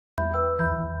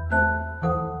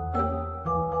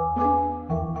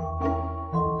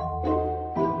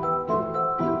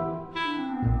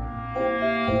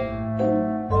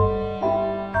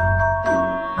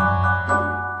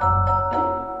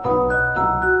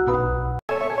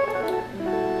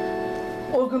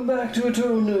Welcome back to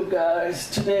Eternal Newb, guys.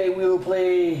 Today we will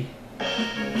play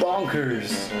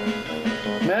Bonkers.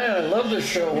 Man, I loved this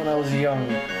show when I was young.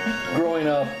 Growing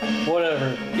up,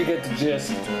 whatever, you get the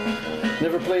gist.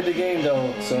 Never played the game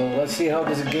though, so let's see how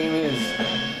this game is.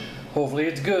 Hopefully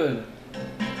it's good.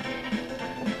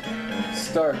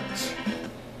 Start.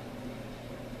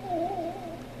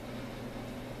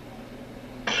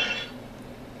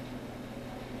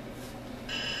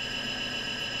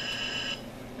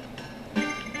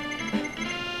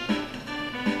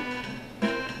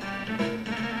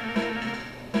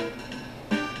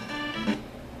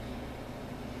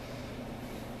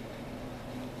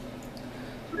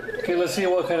 Okay, let's see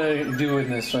what can I do in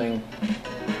this thing.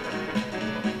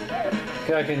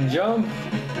 Okay, I can jump,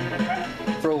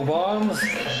 throw bombs,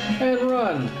 and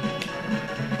run.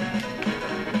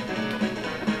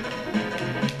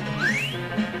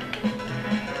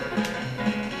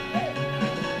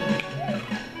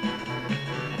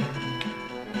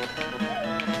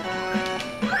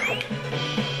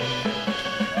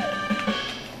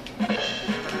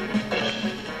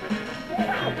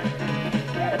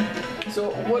 So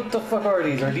what the fuck are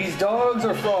these? Are these dogs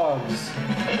or frogs?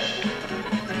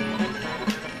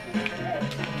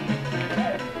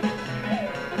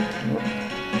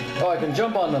 Oh, I can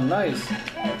jump on them. Nice.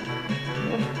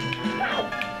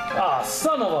 Ah,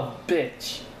 son of a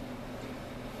bitch.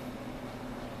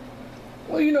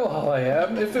 Well, you know how I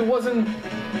am. If it wasn't...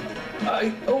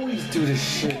 I always do this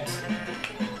shit.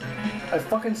 I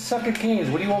fucking suck at games.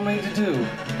 What do you want me to do?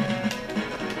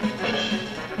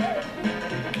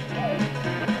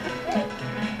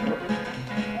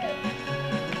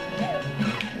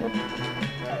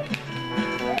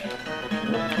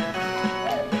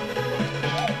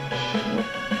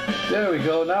 There we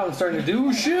go, now I'm starting to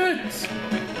do shit!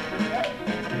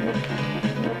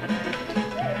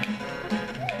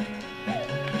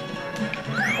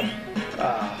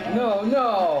 Ah, no,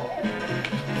 no!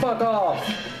 Fuck off!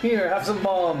 Here, have some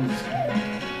bombs!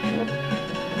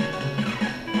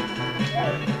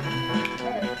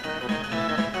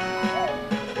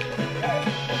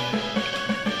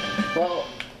 Well,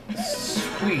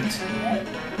 sweet.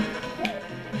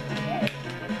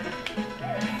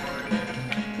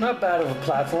 Not bad of a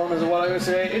platform is what I would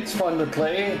say. It's fun to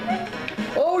play.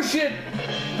 Oh shit!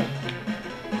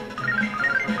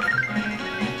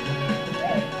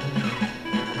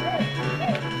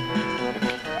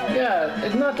 Yeah,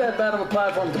 it's not that bad of a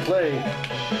platform to play.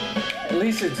 At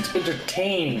least it's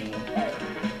entertaining.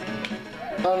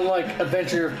 Unlike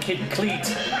Adventure of Kid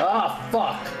Cleat. Ah,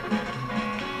 fuck!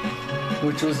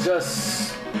 Which was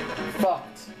just... fucked.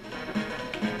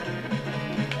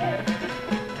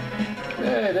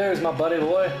 Hey, there's my buddy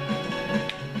boy.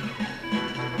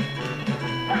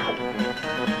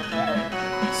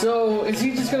 So, is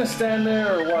he just gonna stand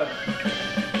there or what?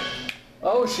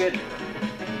 Oh shit.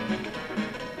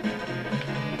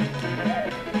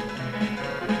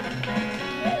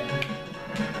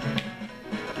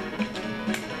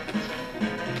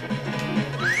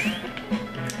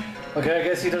 Okay, I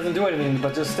guess he doesn't do anything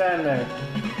but just stand there.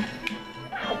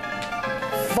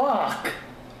 Fuck!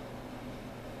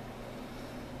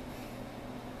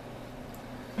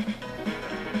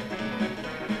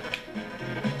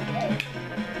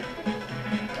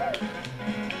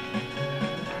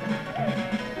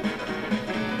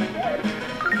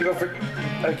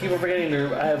 I keep on forgetting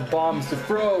to I have bombs to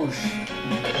throw.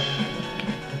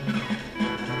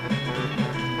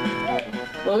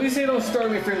 Well, at least they don't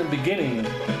start me from the beginning.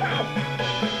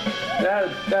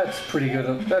 That's pretty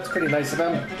good. That's pretty nice of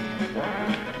them.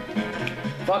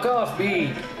 Fuck off,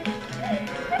 B.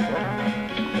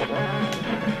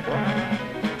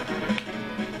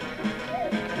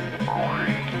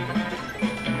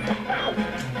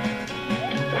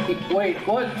 Wait,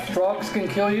 what? Frogs can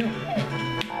kill you?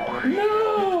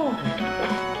 No!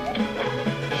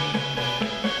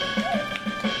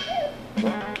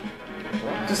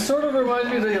 This sort of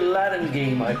reminds me of the Aladdin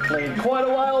game I played quite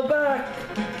a while back.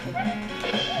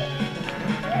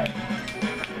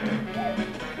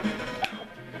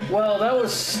 Well, that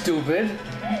was stupid.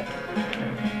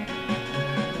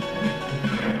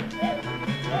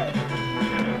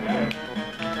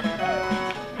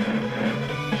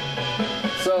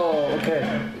 So, okay,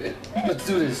 let's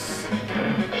do this.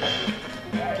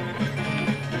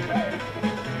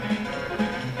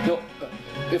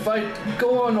 If I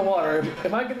go on the water,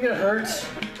 am I gonna get hurt?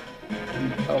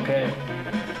 Okay.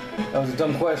 That was a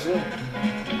dumb question.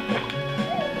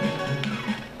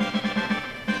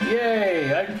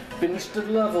 Yay! I finished the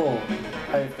level,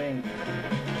 I think.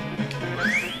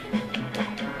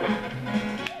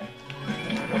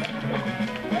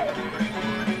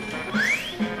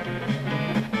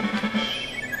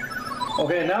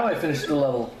 Okay, now I finished the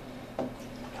level.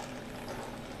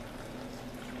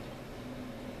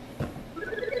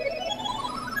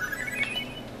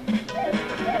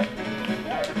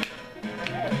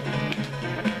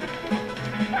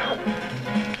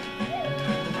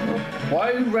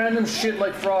 Why do random shit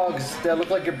like frogs that look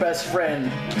like your best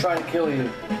friend trying to kill you?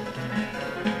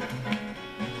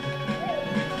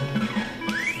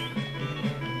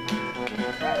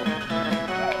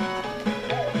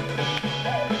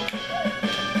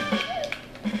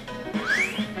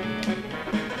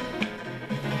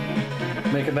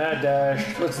 Make a mad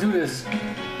dash. Let's do this.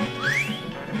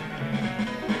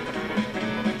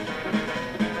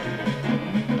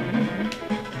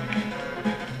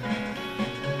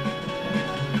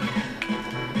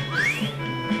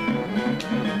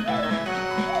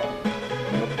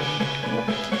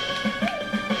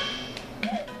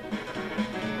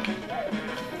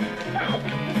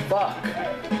 Fuck.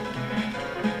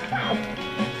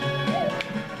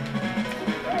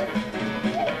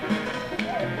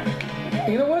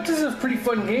 You know what? This is a pretty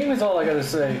fun game, is all I gotta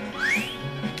say.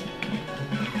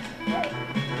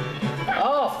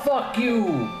 Oh, fuck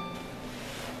you!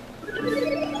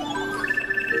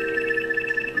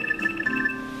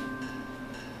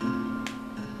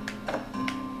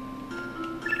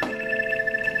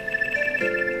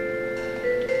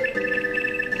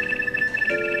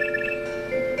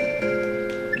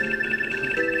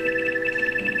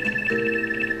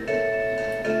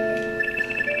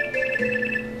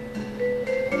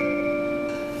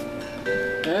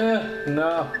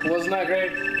 No, wasn't that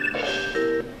great?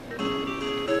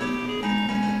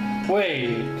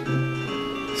 Wait,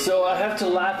 so I have to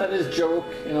laugh at his joke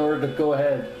in order to go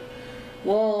ahead.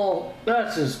 Well,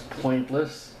 that's just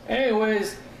pointless.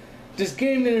 Anyways, this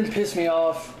game didn't piss me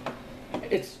off.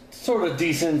 It's sort of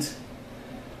decent.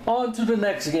 On to the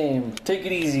next game. Take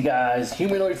it easy, guys.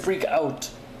 Humanoid Freak out.